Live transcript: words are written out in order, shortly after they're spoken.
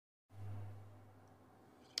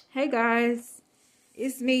Hey guys,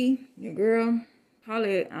 it's me, your girl,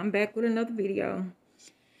 Paulette. I'm back with another video.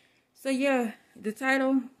 So yeah, the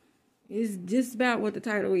title is just about what the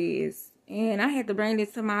title is. And I had to bring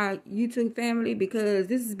this to my YouTube family because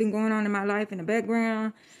this has been going on in my life, in the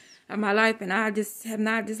background of my life, and I just have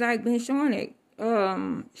not been showing it,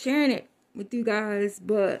 sharing it with you guys,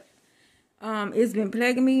 but it's been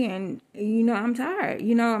plaguing me, and I'm tired.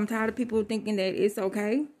 I'm tired of people thinking that it's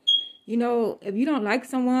okay. If you don't like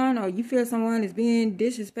someone or you feel someone is being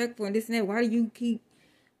disrespectful and this and that, why do you keep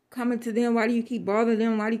coming to them? Why do you keep bothering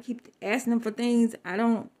them? Why do you keep asking them for things? I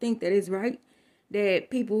don't think that it's right that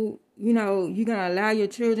people, you're going to allow your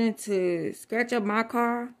children to scratch up my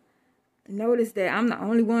car. Notice that I'm the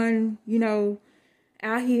only one,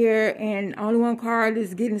 out here, and only one car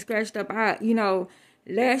that's getting scratched up. Last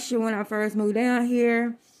year when I first moved down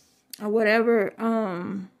here or whatever,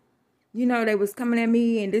 they was coming at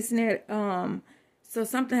me and this and that. So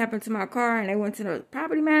something happened to my car, and they went to the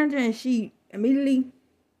property manager, and she immediately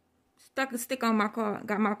stuck a stick on my car.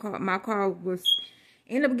 Got my car. My car was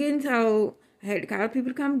ended up getting towed. I had to call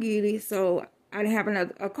people to come get it, so I didn't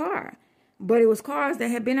have a car. But it was cars that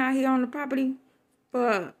had been out here on the property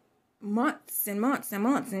for months and months and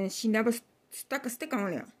months, and she never stuck a stick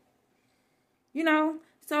on them.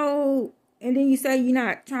 So, and then you say you're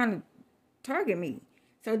not trying to target me.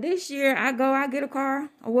 So this year, I get a car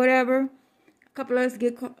or whatever. A couple of us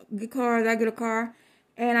get cars, I get a car.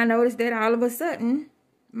 And I noticed that all of a sudden,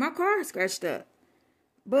 my car scratched up.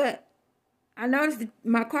 But I noticed that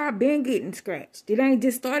my car been getting scratched. It ain't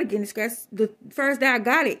just started getting scratched. The first day I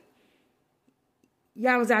got it,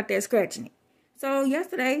 y'all was out there scratching it. So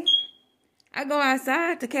yesterday, I go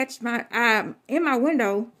outside to catch in my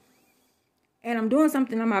window, and I'm doing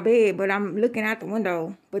something on my bed, but I'm looking out the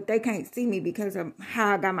window, but they can't see me because of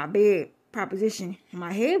how I got my bed proposition on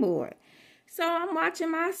my headboard. So I'm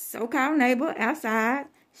watching my so-called neighbor outside.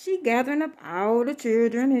 She gathering up all the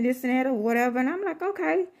children and this and that or whatever, and I'm like,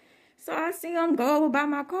 okay. So I see them go over by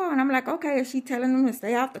my car, and I'm like, okay, is she telling them to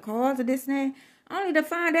stay off the cars or this and that? Only to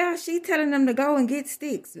find out she telling them to go and get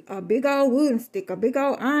sticks, a big old wooden stick, a big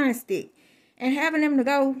old iron stick, and having them to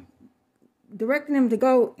go, directing them to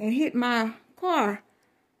go and hit my car.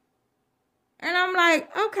 And I'm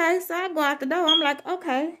like, okay. So I go out the door. I'm like,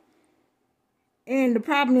 okay. And the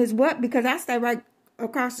problem is what? Because I stay right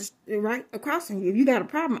across from you. If you got a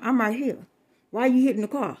problem, I'm right here. Why are you hitting the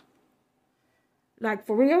car? Like,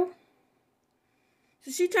 for real?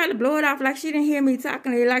 So she tried to blow it off like she didn't hear me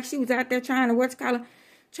talking to her, like she was out there trying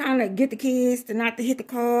to get the kids to not to hit the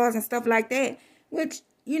cars and stuff like that. Which,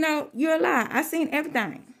 you're a lie. I seen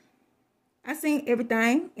everything. And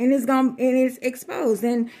it's exposed.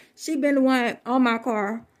 And she been the one on my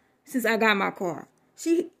car since I got my car.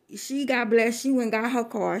 She got blessed. She went and got her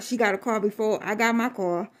car. She got a car before I got my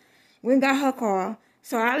car. Went and got her car.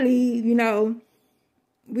 So I leave, we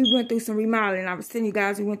went through some remodeling. I was telling you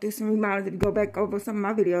guys we went through some remodeling. If you go back over some of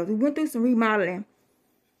my videos, we went through some remodeling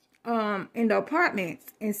in the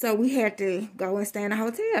apartments. And so we had to go and stay in a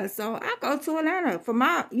hotel. So I go to Atlanta for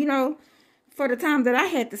my, for the time that I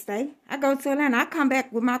had to stay. I go to Atlanta. I come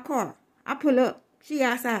back with my car. I pull up. She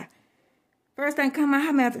outside. First thing come out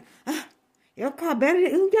her mouth, your car better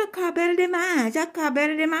than mine. Your car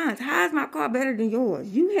better than mine. How is my car better than yours?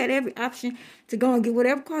 You had every option to go and get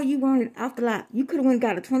whatever car you wanted off the lot. You could have went and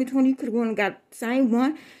got a 2020. You could have went and got the same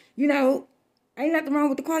one. Ain't nothing wrong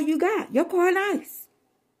with the car you got. Your car nice.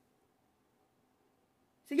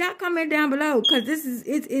 So y'all comment down below, because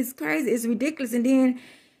it's crazy. It's ridiculous. And then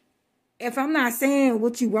if I'm not saying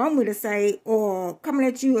what you want me to say or coming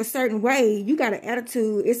at you a certain way, you got an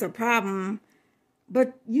attitude, it's a problem.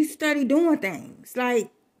 But you study doing things.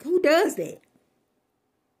 Like, who does that?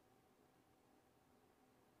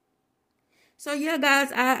 So yeah,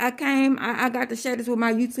 guys, I got to share this with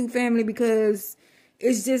my YouTube family because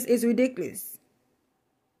it's ridiculous.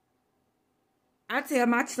 I tell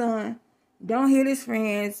my son, don't hit his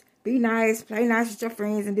friends, be nice, play nice with your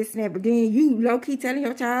friends and this and that. But then you low-key telling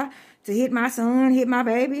your child to hit my son, hit my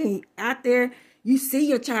baby. And out there, you see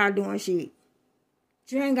your child doing shit.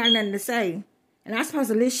 You ain't got nothing to say. And I'm supposed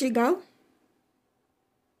to let shit go?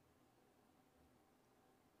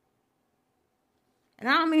 And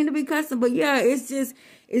I don't mean to be cussing, but yeah, it's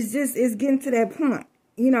getting to that point.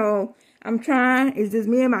 I'm trying. It's just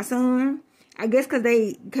me and my son. I guess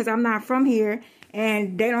because I'm not from here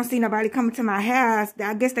and they don't see nobody coming to my house,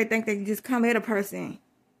 I guess they think they can just come at a person.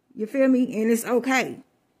 You feel me? And it's okay.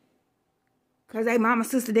 Because they mama,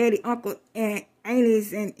 sister, daddy, uncle, and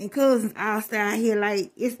aunties and cousins all stay out here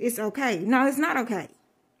like it's okay. No, it's not okay.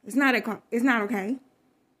 It's not okay.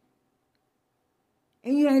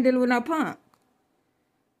 And you ain't dealing with no punk.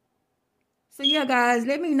 So yeah, guys,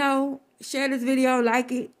 let me know. Share this video,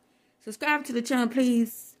 like it, subscribe to the channel,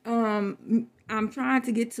 please. I'm trying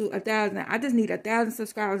to get to 1,000. I just need 1,000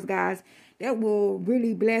 subscribers, guys. That will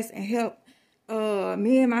really bless and help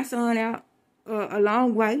me and my son out a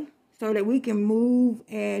long way, so that we can move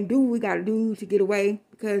and do what we gotta do to get away,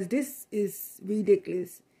 because this is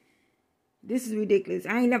ridiculous. This is ridiculous.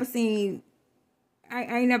 I ain't never seen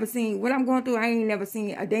what I'm going through. I ain't never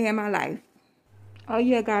seen a day in my life. Oh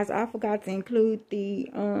yeah, guys, I forgot to include the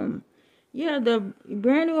the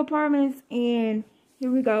brand new apartments, and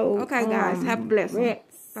here we go. Okay, guys, have a blessing.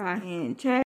 Bye. And chat.